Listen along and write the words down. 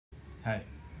Hi,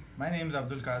 my name is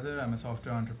Abdulqadir. I'm a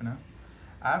software entrepreneur.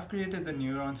 I've created the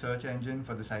Neuron search engine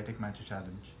for the SciTech Matcher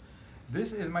Challenge.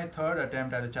 This is my third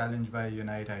attempt at a challenge by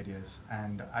Unite Ideas,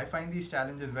 and I find these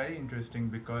challenges very interesting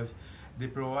because they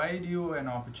provide you an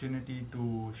opportunity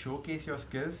to showcase your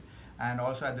skills and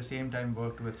also at the same time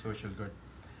work towards social good.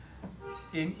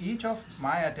 In each of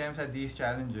my attempts at these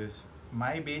challenges,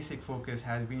 my basic focus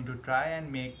has been to try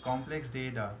and make complex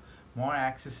data more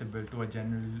accessible to a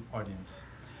general audience.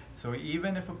 So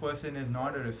even if a person is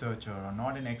not a researcher or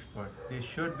not an expert, they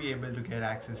should be able to get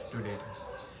access to data.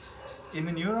 In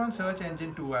the Neuron search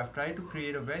engine too, I've tried to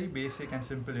create a very basic and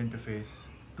simple interface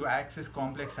to access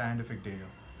complex scientific data.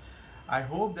 I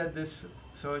hope that this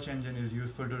search engine is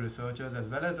useful to researchers as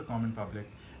well as the common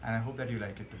public, and I hope that you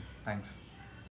like it too. Thanks.